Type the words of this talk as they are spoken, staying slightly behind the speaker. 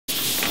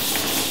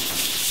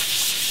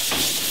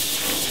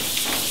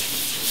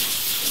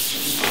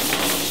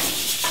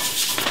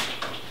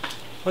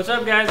What's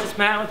up, guys? It's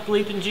Matt with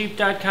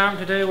BleepinJeep.com.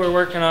 Today we're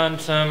working on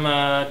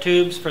some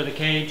tubes for the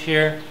cage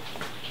here.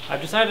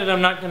 I've decided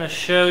I'm not going to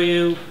show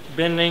you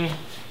bending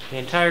the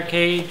entire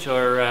cage,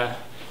 or I'm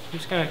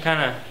just going to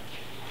kind of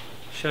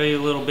show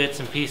you little bits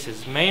and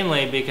pieces,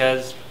 mainly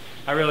because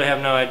I really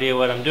have no idea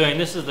what I'm doing.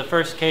 This is the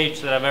first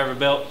cage that I've ever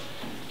built,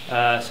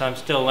 so I'm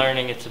still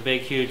learning. It's a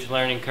big, huge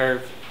learning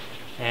curve,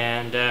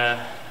 and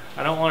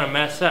I don't want to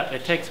mess up.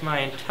 It takes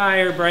my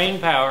entire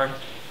brain power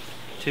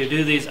to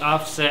do these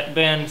offset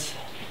bends.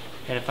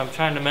 And if I'm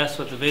trying to mess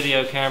with the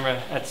video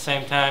camera at the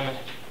same time,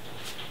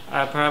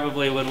 I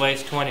probably would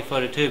waste 20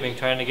 foot of tubing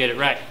trying to get it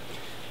right.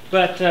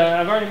 But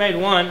I've already made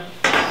one.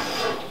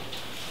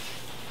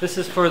 This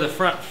is for the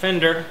front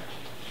fender.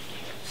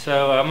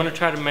 So I'm going to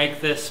try to make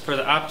this for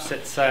the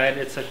opposite side.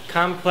 It's a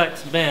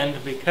complex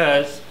bend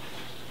because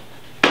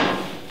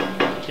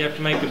you have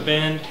to make a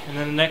bend, and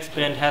then the next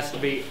bend has to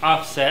be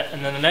offset,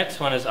 and then the next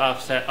one is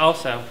offset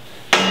also.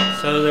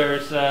 So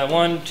there's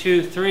 1,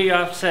 2, 3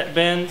 offset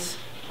bends,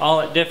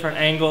 all at different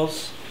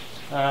angles,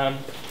 and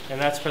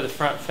that's for the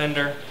front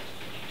fender.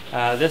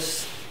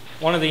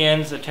 One of the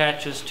ends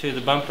attaches to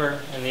the bumper,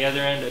 and the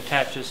other end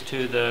attaches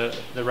to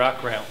the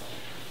rock rail.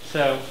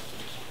 So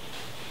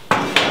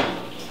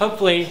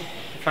hopefully,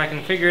 if I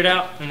can figure it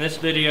out in this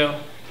video,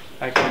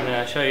 I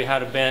can show you how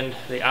to bend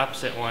the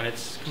opposite one.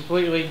 It's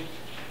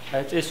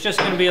just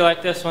going to be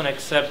like this one,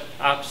 except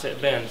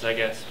opposite bends, I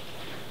guess.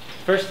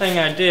 First thing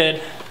that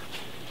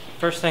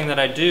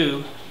I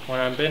do when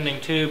I'm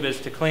bending tube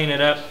is to clean it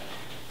up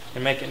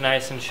and make it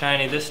nice and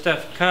shiny. This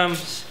stuff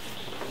comes,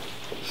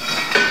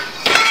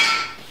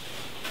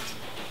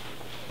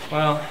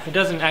 well, it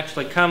doesn't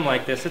actually come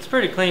like this. It's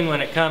pretty clean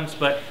when it comes,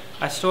 but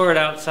I store it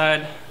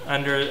outside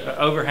under an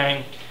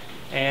overhang,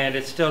 and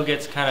it still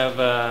gets kind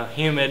of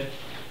humid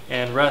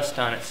and rust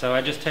on it. So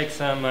I just take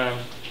some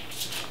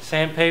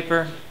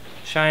sandpaper,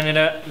 shine it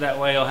up. That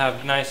way it'll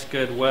have nice,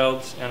 good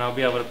welds, and I'll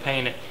be able to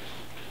paint it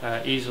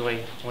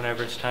easily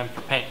whenever it's time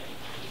for paint.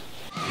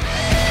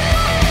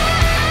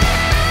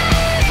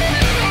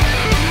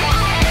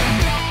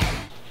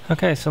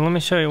 Okay, so let me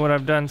show you what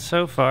I've done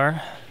so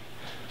far.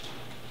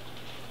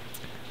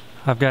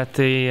 I've got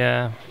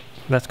the,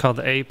 that's called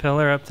the A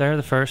pillar up there,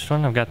 the first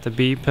one. I've got the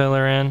B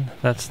pillar in,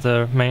 that's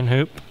the main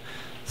hoop.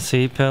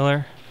 C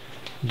pillar,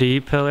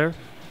 D pillar.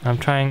 I'm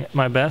trying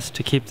my best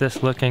to keep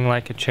this looking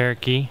like a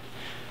Cherokee.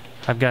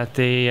 I've got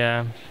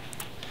the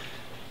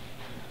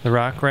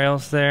rock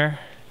rails there,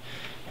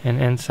 and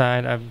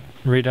inside I've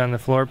redone the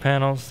floor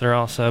panels. They're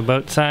also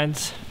boat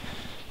sides.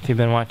 If you've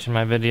been watching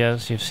my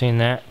videos, you've seen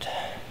that.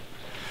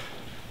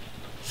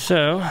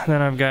 So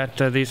then I've got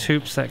these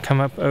hoops that come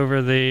up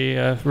over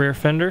the rear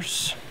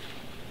fenders.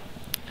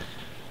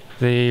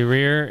 The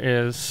rear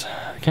is,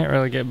 I can't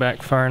really get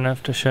back far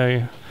enough to show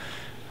you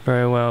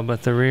very well,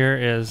 but the rear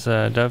is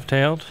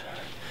dovetailed.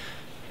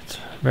 It's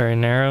very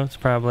narrow. It's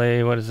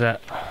probably, what is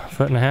that,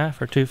 1.5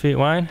 feet or 2 feet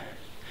wide.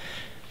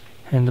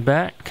 In the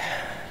back,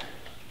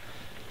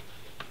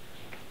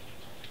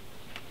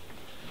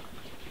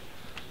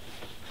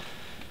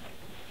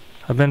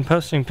 I've been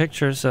posting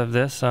pictures of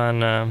this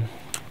on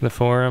the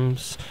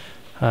forums.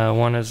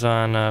 One is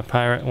on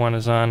Pirate, one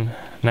is on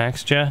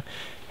Naxja,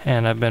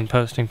 and I've been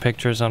posting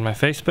pictures on my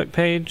Facebook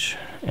page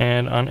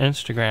and on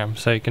Instagram,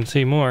 so you can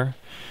see more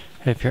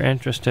if you're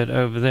interested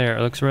over there.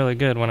 It looks really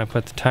good when I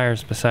put the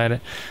tires beside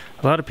it.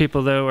 A lot of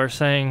people, though, are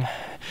saying,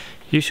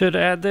 you should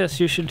add this,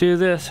 you should do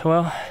this.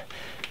 Well,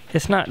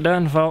 it's not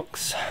done,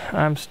 folks.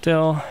 I'm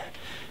still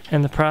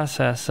in the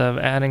process of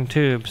adding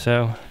tube,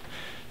 so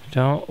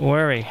don't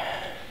worry.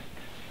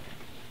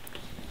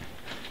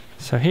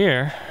 So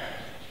here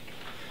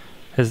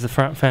is the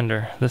front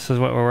fender. This is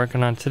what we're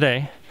working on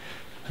today.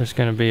 There's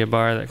going to be a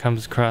bar that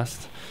comes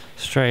across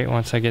straight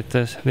once I get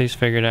these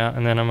figured out,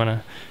 and then I'm going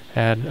to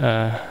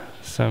add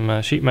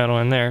some sheet metal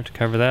in there to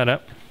cover that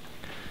up.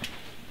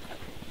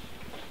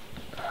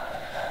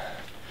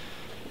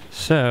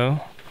 So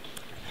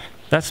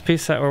that's the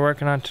piece that we're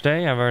working on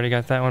today. I've already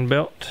got that one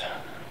built.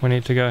 We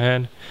need to go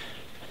ahead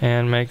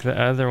and make the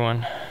other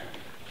one.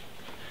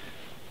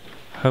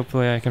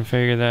 Hopefully I can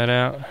figure that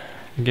out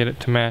and get it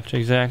to match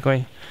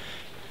exactly.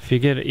 If you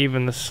get it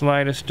even the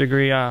slightest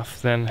degree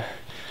off, then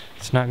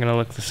it's not going to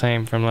look the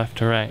same from left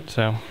to right.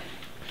 So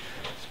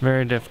it's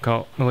very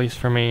difficult, at least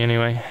for me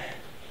anyway.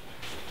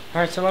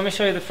 Alright, so let me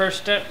show you the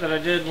first step that I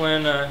did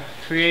when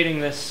creating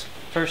this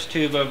first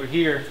tube over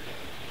here.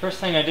 First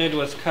thing I did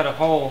was cut a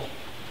hole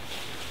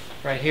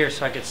right here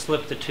so I could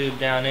slip the tube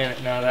down in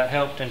it. Now that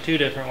helped in two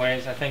different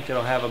ways. I think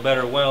it'll have a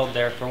better weld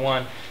there for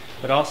one,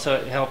 but also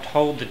it helped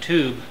hold the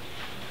tube,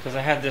 because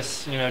I had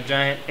this,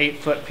 giant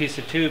 8-foot piece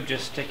of tube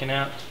just sticking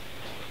out,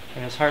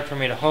 and it's hard for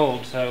me to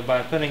hold. So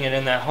by putting it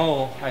in that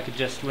hole, I could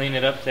just lean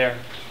it up there.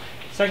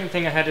 Second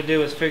thing I had to do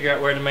was figure out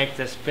where to make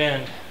this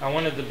bend. I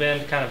wanted the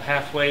bend kind of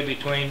halfway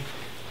between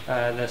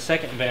the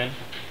second bend,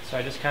 so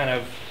I just kind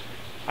of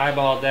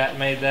eyeballed that,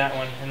 made that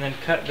one, and then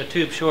cut the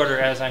tube shorter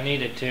as I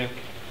needed to.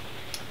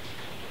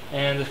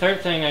 And the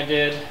third thing I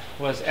did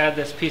was add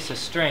this piece of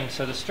string.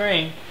 So the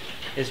string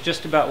is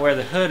just about where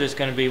the hood is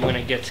going to be when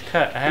it gets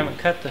cut. I haven't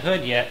cut the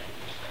hood yet,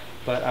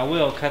 but I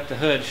will cut the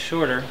hood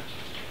shorter.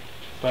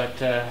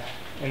 But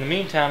in the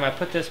meantime, I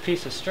put this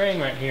piece of string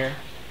right here.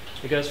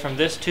 It goes from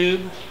this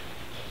tube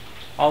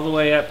all the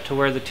way up to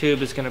where the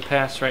tube is going to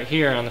pass right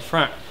here on the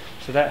front.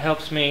 So that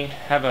helps me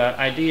have an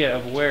idea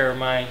of where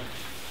my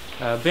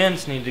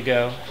bends need to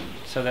go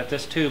so that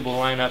this tube will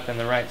line up in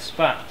the right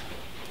spot.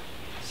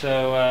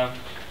 So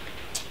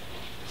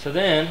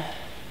then,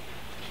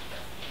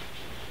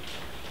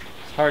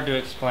 it's hard to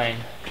explain.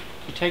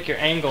 You take your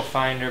angle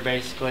finder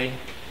basically,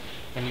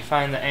 and you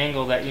find the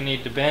angle that you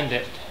need to bend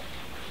it,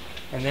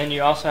 and then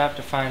you also have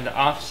to find the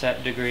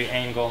offset degree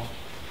angle.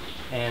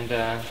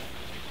 And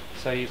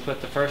so you put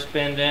the first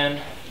bend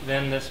in,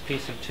 then this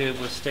piece of tube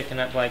was sticking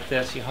up like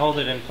this. You hold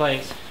it in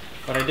place.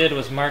 What I did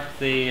was mark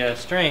the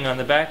string on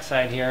the back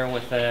side here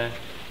with a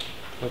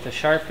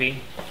Sharpie,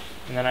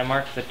 and then I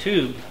marked the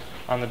tube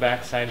on the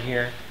back side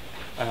here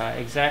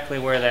exactly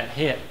where that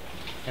hit,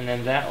 and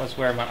then that was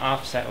where my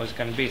offset was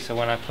going to be. So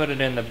when I put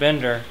it in the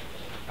bender,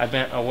 I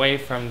bent away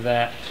from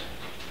that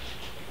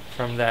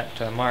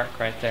mark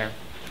right there.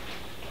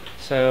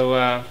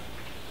 So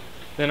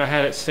then I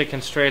had it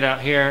sticking straight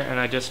out here, and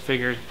I just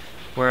figured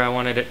where I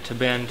wanted it to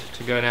bend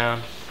to go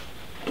down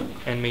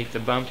and meet the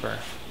bumper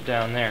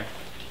down there.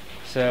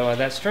 So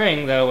that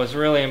string though was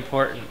really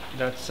important.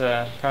 That's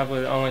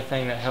probably the only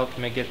thing that helped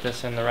me get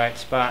this in the right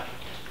spot,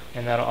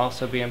 and that'll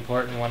also be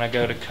important when I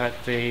go to cut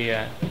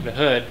the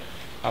hood.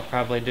 I'll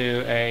probably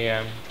do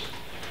a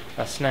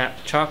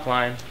snap chalk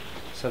line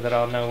so that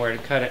I'll know where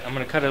to cut it. I'm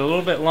going to cut it a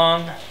little bit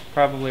long,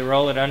 probably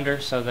roll it under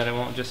so that it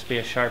won't just be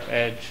a sharp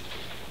edge,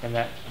 and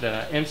that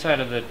the inside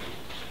of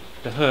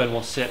the hood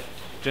will sit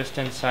just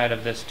inside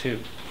of this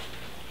tube.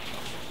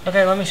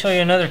 Okay, let me show you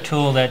another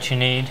tool that you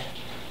need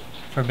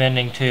for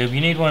bending tube.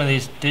 You need one of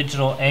these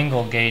digital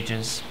angle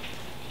gauges.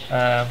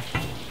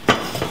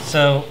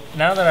 So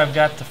now that I've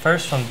got the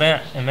first one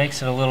bent, it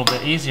makes it a little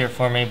bit easier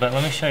for me, but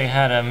let me show you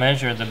how to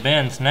measure the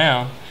bends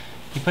now.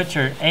 You put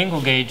your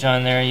angle gauge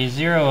on there, you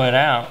zero it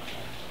out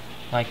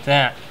like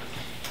that.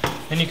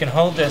 Then you can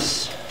hold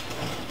this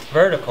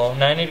vertical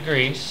 90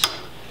 degrees,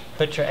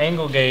 put your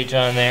angle gauge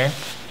on there,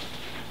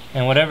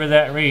 and whatever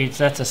that reads,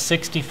 that's a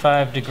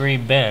 65-degree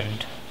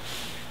bend.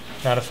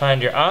 Now to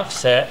find your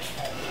offset,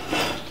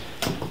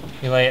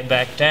 you lay it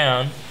back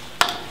down,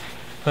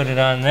 put it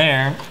on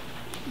there,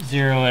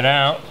 zero it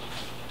out,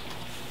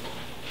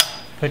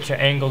 put your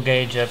angle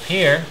gauge up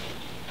here,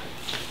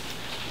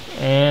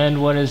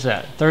 and what is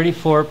that?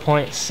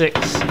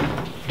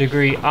 34.6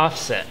 degree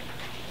offset.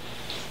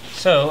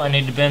 So I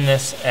need to bend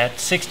this at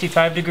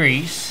 65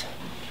 degrees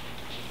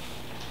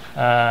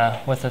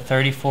with a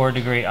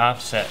 34-degree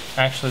offset.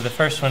 Actually, the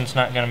first one's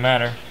not going to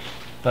matter,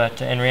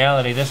 but in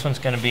reality this one's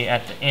going to be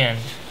at the end.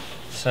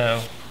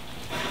 So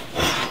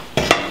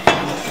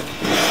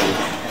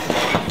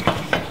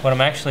what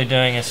I'm actually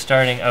doing is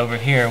starting over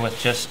here with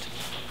just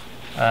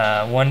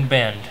one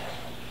bend.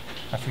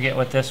 I forget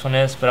what this one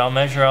is, but I'll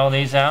measure all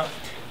these out.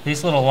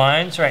 These little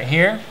lines right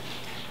here,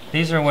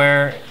 these are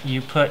where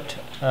you put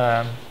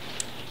it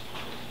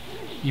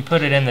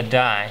in the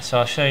die. So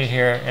I'll show you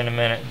here in a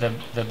minute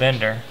the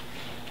bender.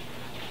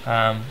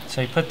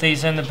 So you put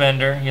these in the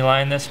bender, you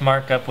line this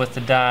mark up with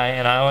the die,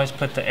 and I always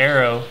put the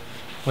arrow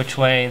which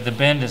way the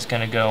bend is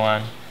going to go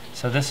on.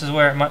 So this is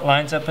where it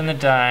lines up in the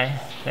die.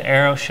 The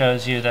arrow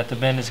shows you that the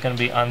bend is going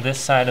to be on this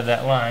side of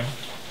that line.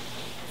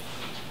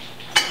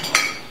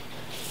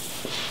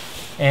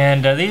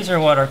 And these are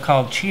what are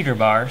called cheater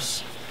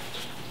bars.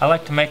 I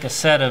like to make a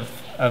set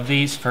of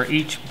these for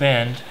each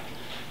bend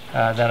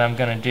that I'm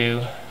going to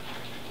do.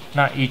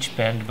 Not each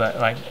bend, but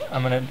like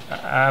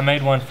I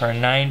made one for a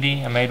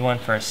 90, I made one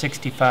for a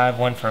 65,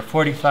 one for a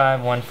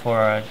 45, one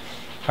for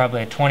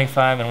probably a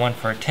 25, and one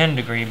for a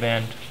 10-degree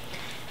bend.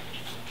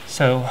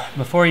 So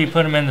before you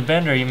put them in the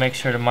bender, you make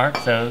sure to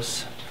mark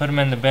those, put them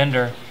in the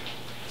bender.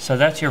 So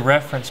that's your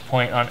reference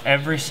point on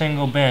every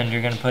single bend.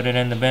 You're going to put it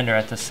in the bender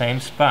at the same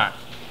spot.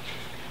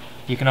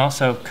 You can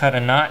also cut a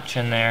notch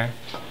in there.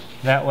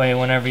 That way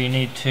whenever you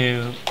need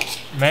to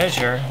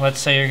measure, let's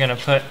say you're going to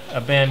put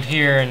a bend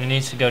here and it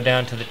needs to go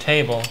down to the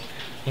table,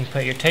 you can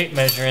put your tape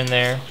measure in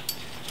there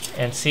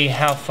and see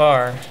how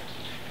far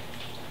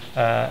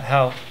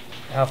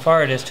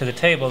it is to the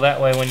table.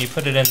 That way when you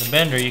put it in the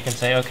bender, you can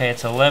say, okay,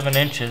 it's 11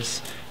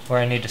 inches where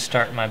I need to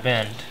start my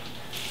bend.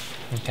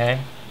 Okay?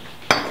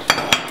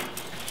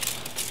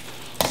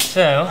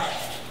 So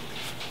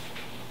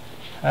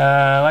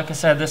like I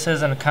said, this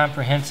isn't a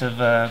comprehensive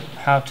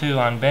how-to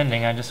on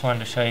bending. I just wanted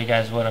to show you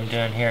guys what I'm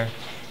doing here,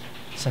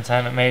 since I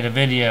haven't made a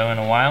video in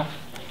a while.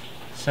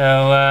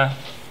 So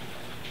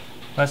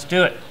let's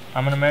do it.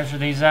 I'm going to measure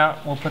these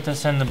out. We'll put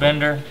this in the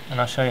bender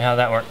and I'll show you how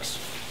that works.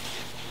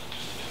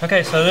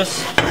 Okay, so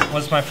this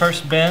was my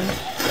first bend.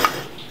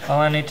 All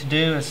I need to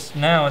do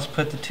now is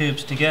put the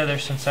tubes together,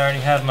 since I already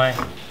have my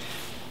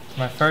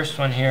first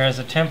one here as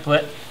a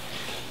template,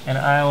 and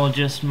I will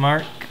just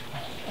mark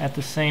at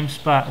the same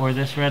spot where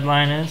this red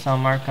line is. I'll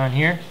mark on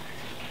here,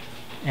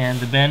 and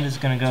the bend is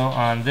going to go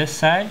on this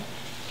side,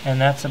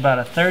 and that's about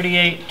a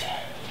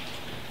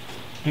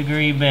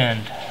 38-degree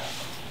bend.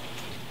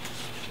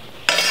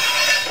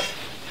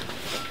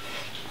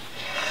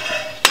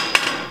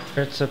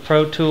 It's a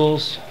Pro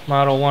Tools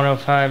Model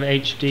 105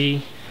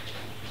 HD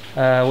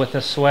with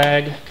a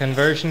swag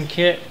conversion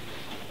kit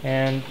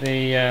and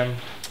the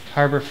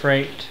Harbor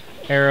Freight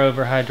arrow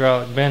over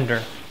hydraulic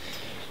bender.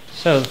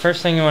 So the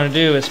first thing you want to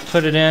do is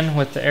put it in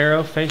with the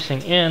arrow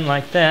facing in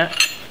like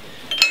that.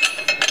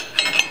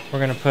 We're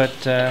going to put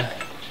the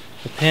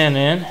pin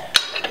in.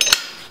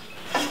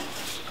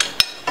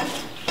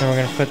 Then we're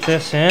going to put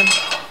this in,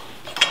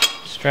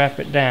 strap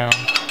it down.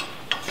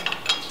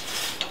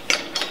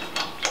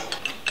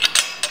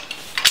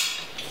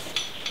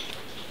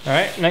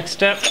 Alright, next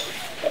step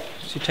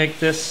is you take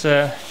this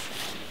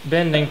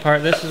bending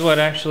part. This is what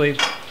actually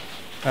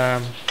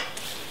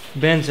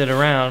bends it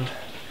around.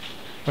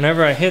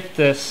 Whenever I hit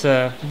this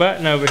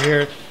button over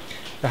here,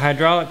 the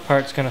hydraulic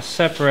part's going to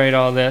separate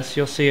all this.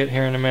 You'll see it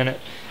here in a minute.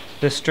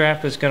 This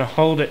strap is going to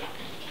hold it,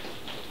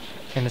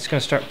 and it's going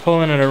to start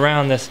pulling it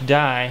around this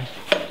die,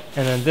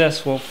 and then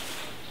this will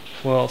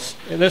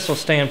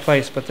stay in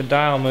place, but the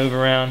die will move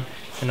around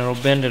and it'll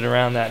bend it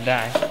around that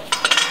die.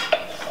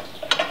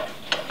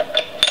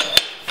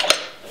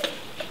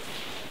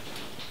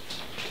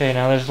 Okay,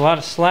 now there's a lot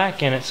of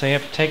slack in it, so you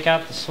have to take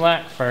out the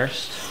slack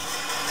first,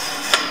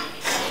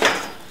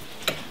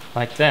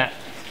 like that.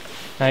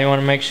 Now you want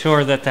to make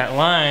sure that that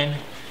line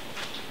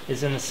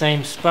is in the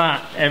same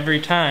spot every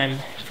time.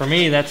 For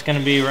me, that's going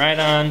to be right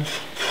on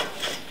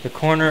the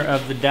corner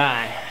of the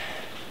die.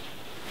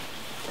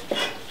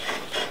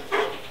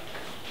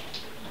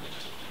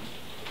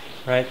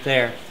 Right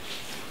there.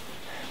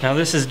 Now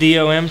this is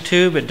DOM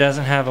tube. It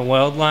doesn't have a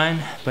weld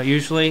line, but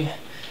usually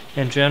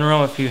in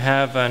general, if you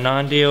have a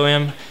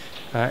non-DOM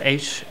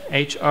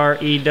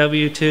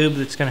HREW tube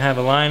that's going to have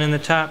a line in the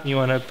top, you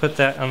want to put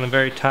that on the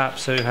very top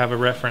so you have a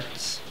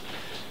reference.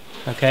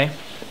 Okay?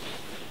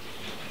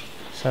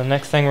 So the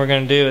next thing we're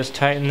going to do is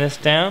tighten this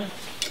down.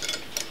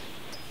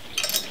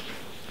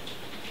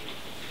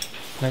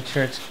 Make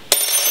sure it's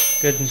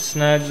good and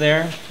snug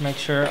there. Make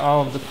sure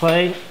all of the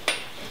play is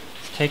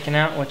taken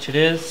out, which it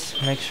is.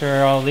 Make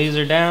sure all these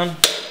are down.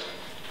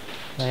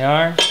 They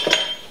are.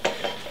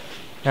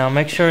 Now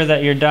make sure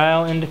that your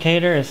dial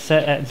indicator is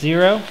set at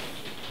 0.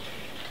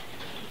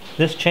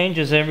 This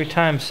changes every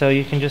time, so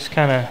you can just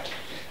kind of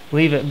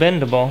leave it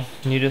bendable,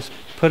 and you just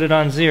put it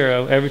on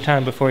 0 every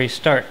time before you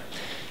start.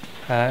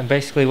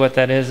 Basically what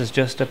that is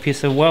just a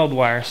piece of weld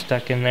wire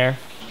stuck in there,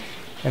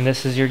 and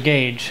this is your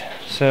gauge.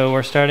 So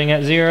we're starting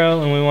at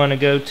 0, and we want to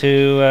go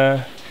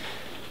to,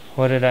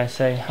 what did I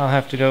say? I'll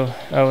have to go,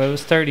 oh, it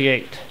was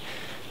 38.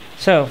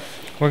 So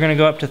we're going to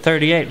go up to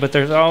 38, but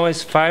there's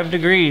always 5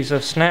 degrees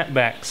of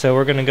snapback, so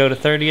we're going to go to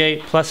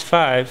 38 plus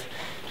 5.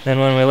 Then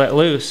when we let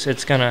loose,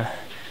 it's going to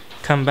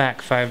come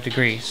back 5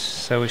 degrees,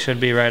 so we should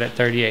be right at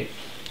 38.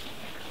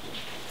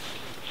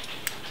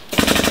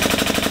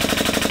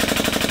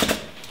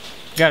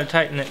 Got to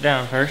tighten it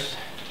down first.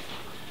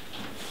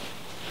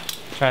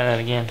 Try that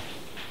again.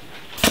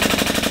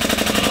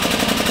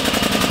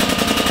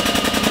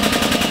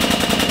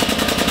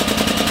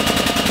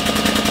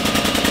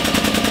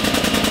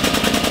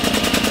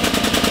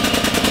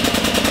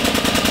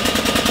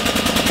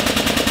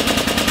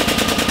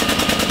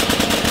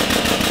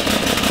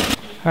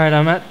 Alright,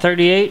 I'm at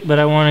 38, but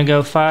I want to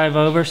go 5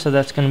 over, so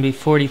that's going to be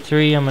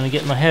 43. I'm going to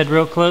get my head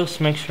real close,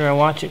 make sure I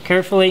watch it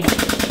carefully.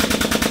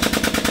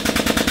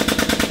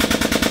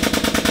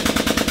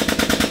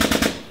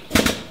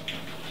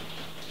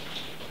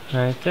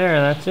 Right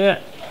there, that's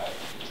it.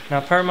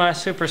 Now, per my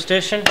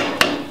superstition,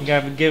 you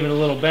got to give it a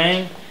little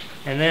bang,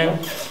 and then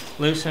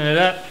loosen it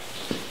up.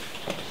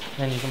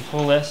 Then you can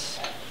pull this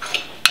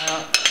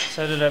out,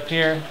 set it up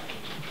here,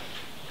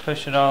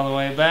 push it all the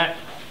way back.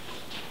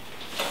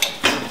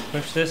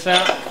 Push this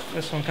out,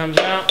 this one comes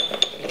out,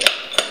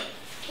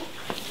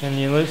 and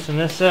you loosen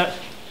this up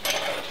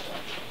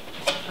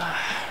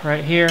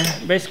right here.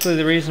 Basically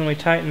the reason we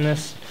tightened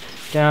this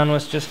down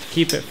was just to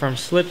keep it from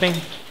slipping.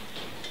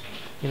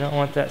 You don't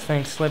want that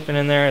thing slipping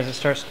in there as it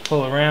starts to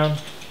pull around.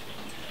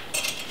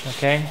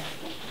 Okay,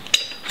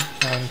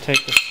 and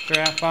take the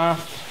strap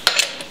off,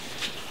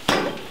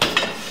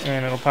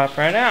 and it'll pop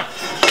right out.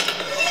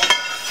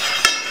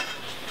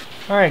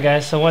 Alright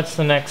guys, so what's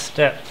the next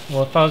step?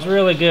 Well, if I was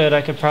really good,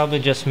 I could probably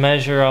just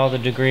measure all the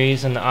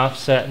degrees and the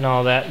offset and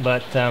all that,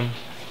 but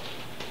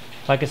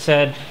like I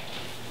said,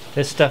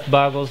 this stuff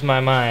boggles my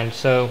mind.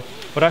 So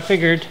what I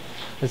figured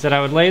is that I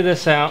would lay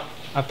this out.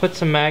 I put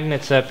some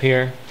magnets up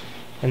here,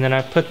 and then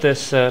I put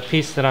this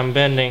piece that I'm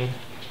bending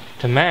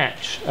to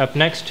match up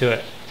next to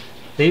it.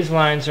 These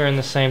lines are in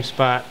the same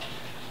spot.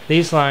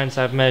 These lines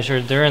I've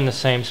measured, they're in the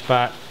same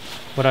spot.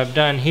 What I've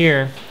done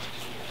here,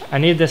 I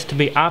need this to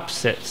be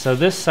opposite. So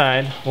this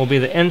side will be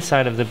the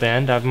inside of the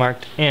bend. I've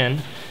marked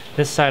in.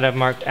 This side I've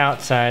marked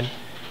outside.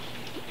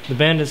 The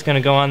bend is going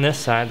to go on this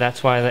side.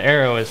 That's why the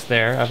arrow is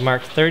there. I've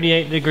marked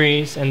 38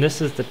 degrees, and this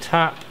is the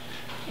top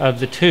of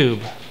the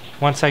tube.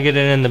 Once I get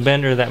it in the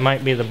bender, that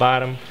might be the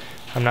bottom.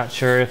 I'm not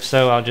sure. If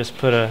so, I'll just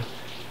put a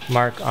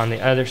mark on the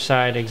other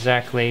side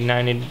exactly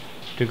 90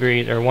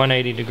 degrees or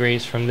 180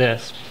 degrees from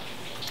this.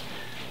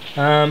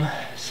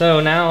 So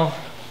now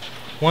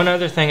one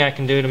other thing I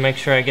can do to make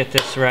sure I get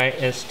this right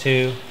is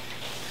to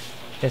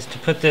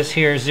put this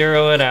here,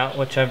 zero it out,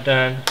 which I've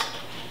done,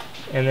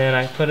 and then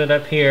I put it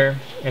up here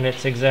and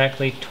it's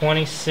exactly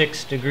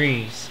 26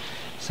 degrees.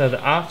 So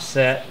the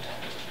offset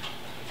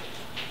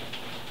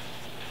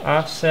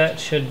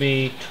should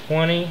be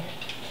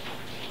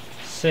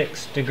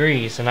 26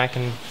 degrees, and I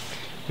can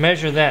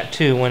measure that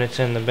too when it's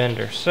in the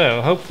bender.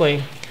 So hopefully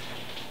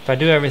if I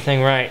do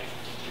everything right,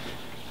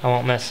 I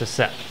won't mess this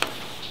up.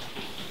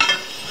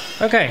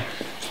 Okay,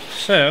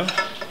 so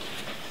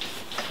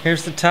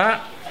here's the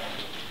top.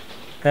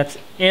 That's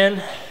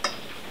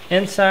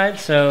inside,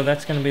 so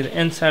that's going to be the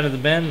inside of the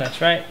bend. That's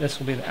right, this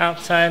will be the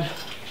outside.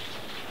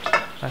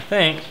 I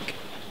think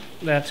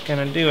that's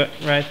going to do it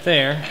right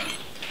there.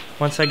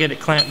 Once I get it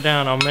clamped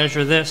down, I'll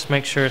measure this,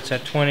 make sure it's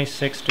at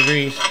 26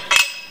 degrees.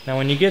 Now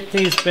when you get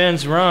these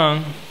bends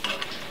wrong,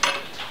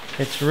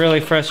 it's really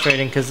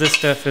frustrating because this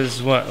stuff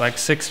is what, like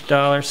 $6,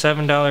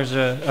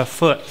 $7 a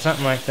foot,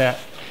 something like that.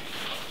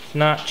 It's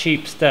not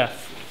cheap stuff.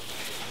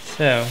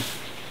 So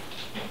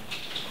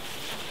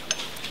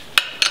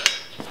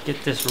let's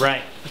get this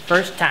right the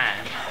first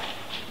time.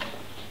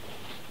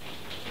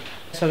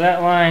 So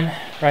that line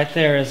right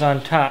there is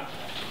on top.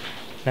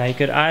 Now you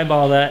could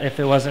eyeball that if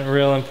it wasn't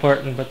real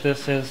important, but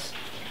this is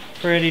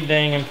pretty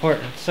dang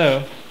important.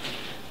 So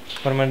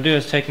what I'm going to do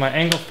is take my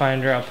angle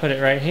finder, I'll put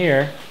it right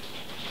here,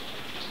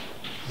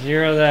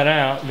 zero that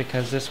out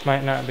because this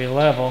might not be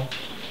level.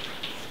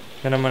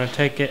 Then I'm going to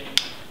take it,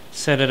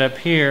 set it up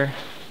here,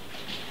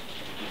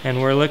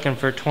 and we're looking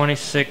for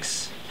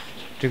 26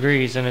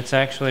 degrees, and it's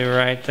actually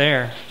right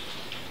there,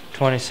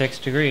 26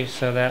 degrees.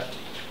 So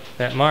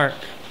that mark,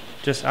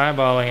 just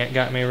eyeballing it,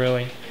 got me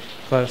really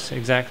close,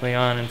 exactly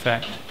on, in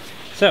fact.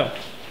 So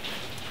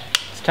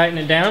let's tighten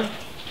it down,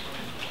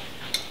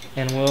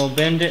 and we'll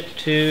bend it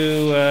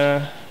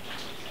to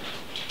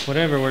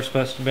whatever we're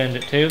supposed to bend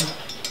it to.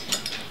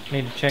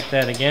 Need to check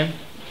that again.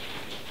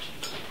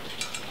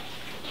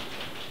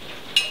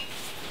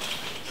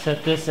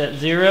 Set this at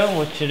 0,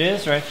 which it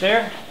is right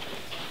there.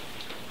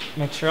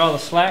 Make sure all the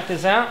slack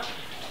is out,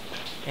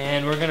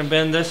 and we're going to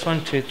bend this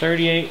one to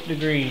 38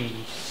 degrees.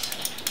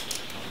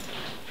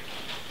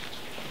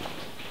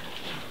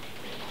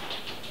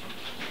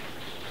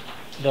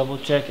 Double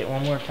check it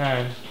one more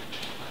time.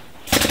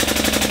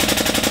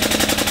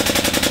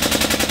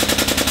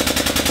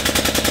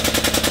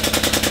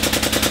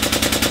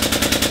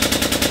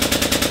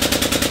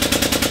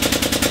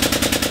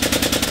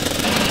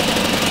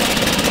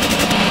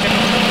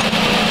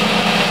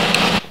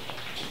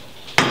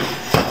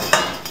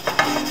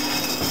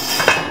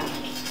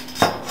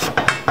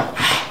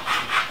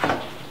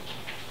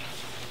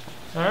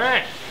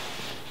 Alright.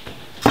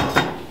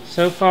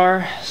 So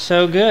far,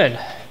 so good.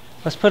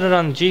 Let's put it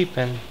on the Jeep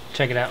and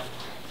check it out.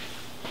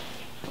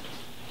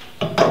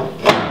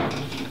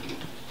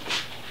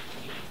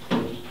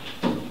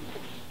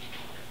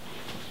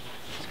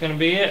 It's going to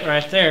be it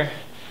right there.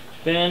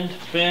 Bend,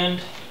 bend,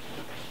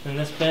 and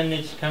this bend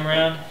needs to come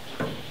around,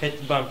 hit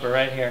the bumper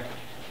right here.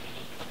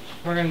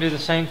 We're going to do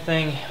the same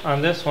thing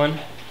on this one.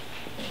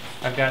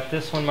 I've got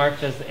this one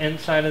marked as the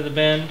inside of the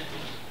bend.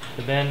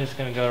 The bend is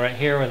going to go right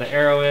here where the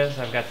arrow is.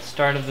 I've got the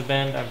start of the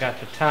bend. I've got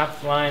the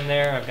top line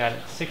there. I've got it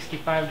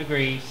 65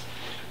 degrees.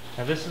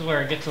 Now this is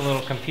where it gets a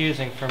little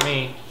confusing for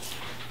me.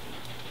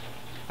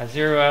 I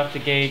zero out the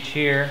gauge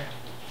here.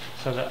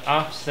 So the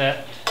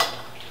offset,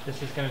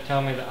 this is going to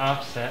tell me the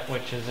offset,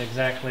 which is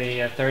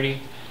exactly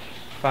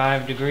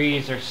 35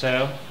 degrees or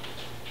so.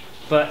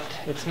 But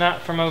it's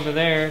not from over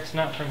there. It's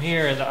not from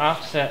here. The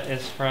offset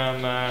is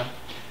from,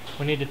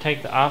 we need to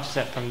take the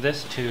offset from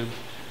this tube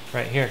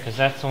right here, because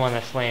that's the one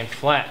that's laying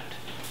flat.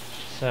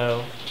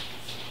 So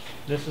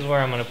this is where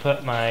I'm going to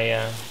put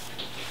my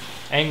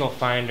angle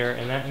finder,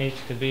 and that needs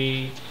to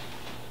be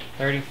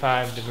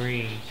 35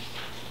 degrees.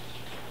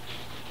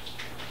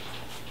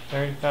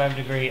 35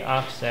 degree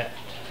offset.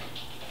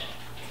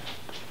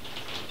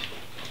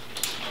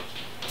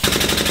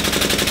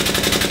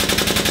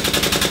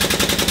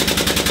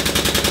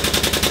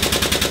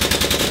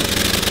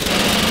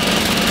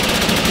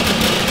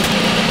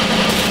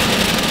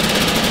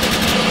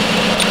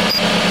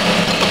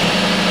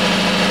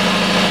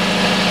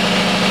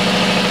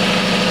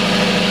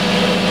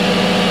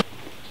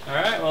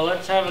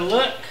 Let's have a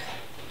look.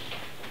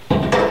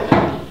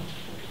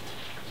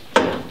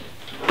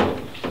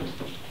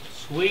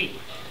 Sweet.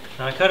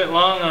 Now I cut it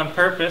long on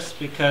purpose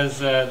because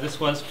this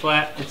was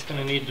flat. It's going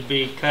to need to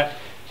be cut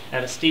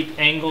at a steep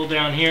angle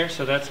down here,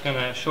 so that's going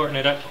to shorten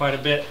it up quite a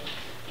bit.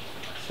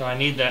 So I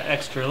need that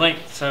extra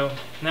length. So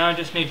now I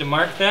just need to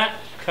mark that,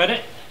 cut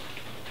it.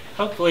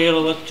 Hopefully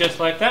it'll look just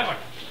like that one.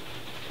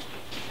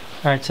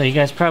 Alright, so you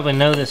guys probably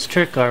know this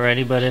trick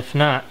already, but if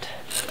not,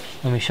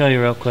 let me show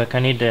you real quick. I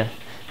need to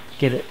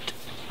get it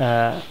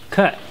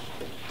cut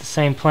the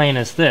same plane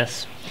as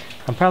this.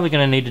 I'm probably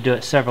going to need to do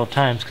it several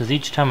times because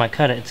each time I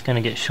cut it, it's going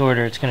to get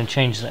shorter. It's going to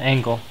change the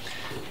angle.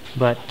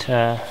 But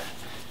to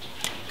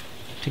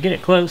get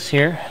it close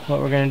here, what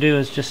we're going to do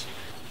is just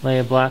lay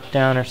a block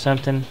down or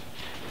something,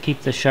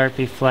 keep the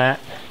Sharpie flat,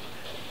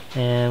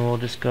 and we'll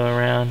just go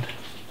around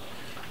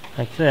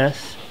like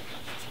this,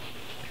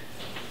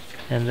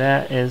 and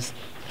that is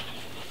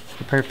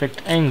the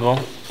perfect angle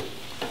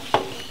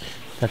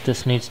that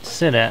this needs to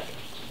sit at.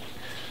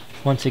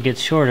 Once it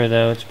gets shorter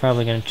though, it's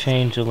probably going to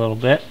change a little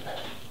bit,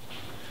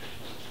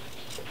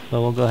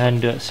 but we'll go ahead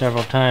and do it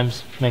several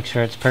times, make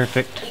sure it's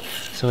perfect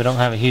so we don't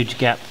have a huge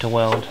gap to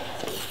weld.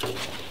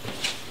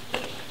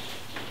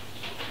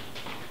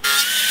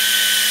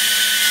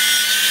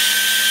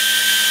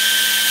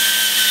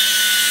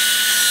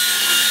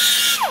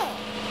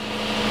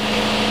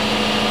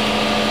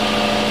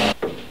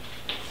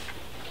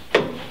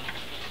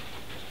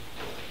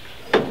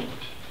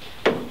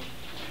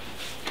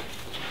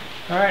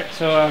 Alright,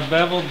 so I've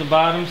beveled the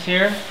bottoms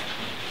here.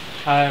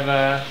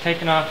 I've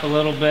taken off a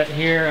little bit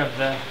here of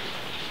the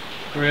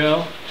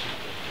grill.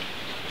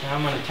 Now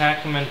I'm going to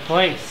tack them in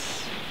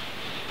place.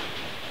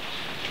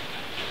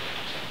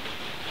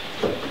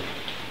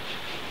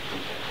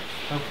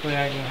 Hopefully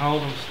I can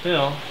hold them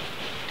still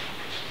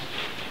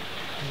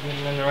and get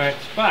them in the right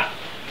spot.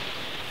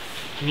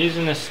 I'm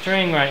using this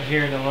string right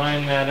here to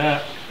line that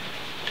up.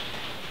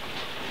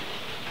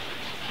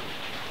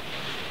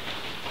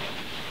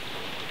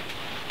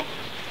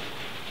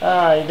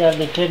 Ah, you gotta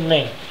be kidding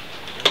me.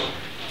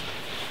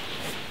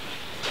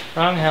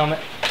 Wrong helmet.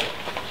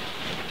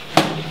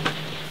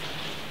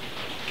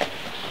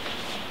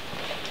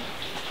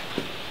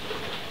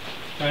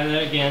 Try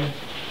that again.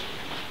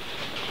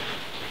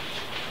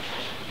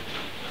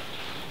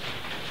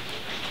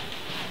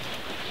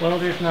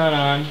 Welder's not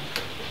on.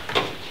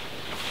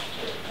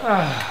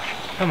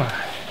 Ah, come on.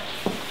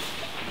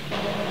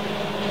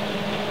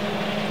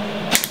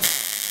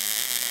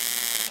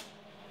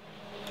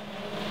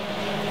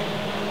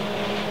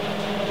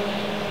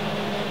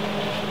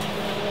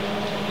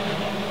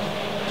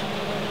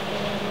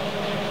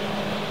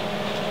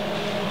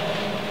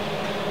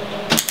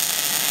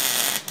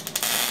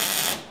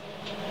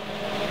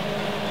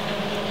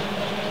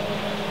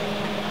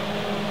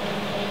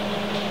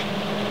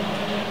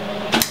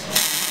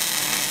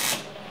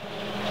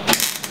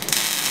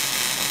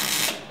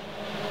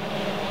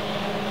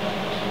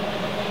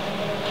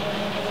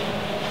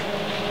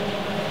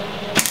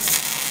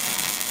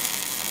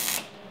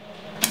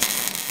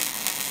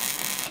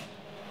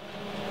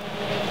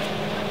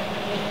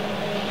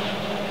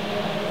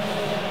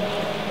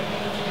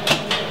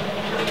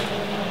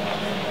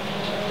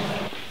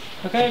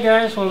 Okay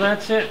guys, well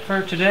that's it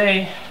for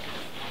today.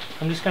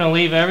 I'm just going to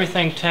leave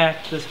everything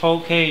tacked. This whole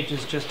cage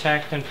is just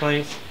tacked in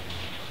place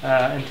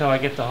until I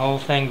get the whole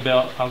thing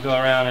built. I'll go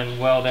around and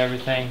weld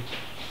everything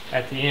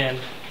at the end.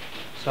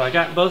 So I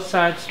got both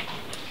sides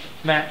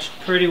matched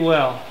pretty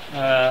well.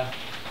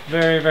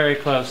 Very, very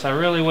close. I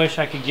really wish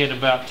I could get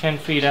about 10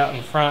 feet out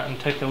in front and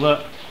take a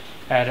look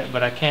at it,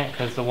 but I can't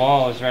because the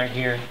wall is right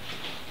here.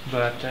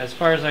 But as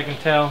far as I can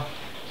tell,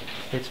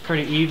 it's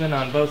pretty even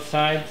on both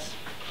sides.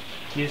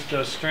 Use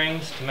those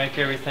strings to make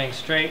everything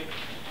straight.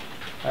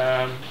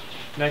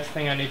 Next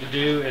thing I need to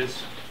do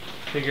is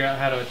figure out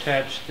how to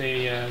attach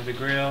the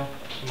grill.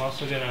 I'm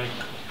also going to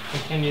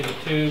continue the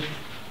tube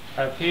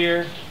up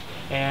here,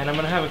 and I'm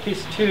going to have a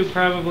piece of tube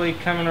probably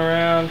coming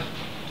around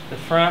the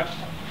front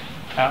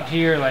out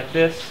here like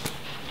this,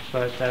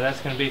 but that's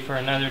going to be for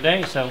another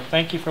day. So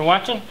thank you for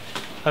watching.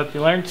 Hope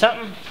you learned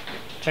something.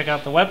 Check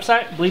out the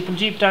website,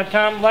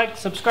 BleepinJeep.com. Like,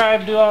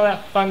 subscribe, do all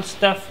that fun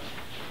stuff.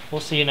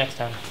 We'll see you next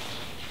time.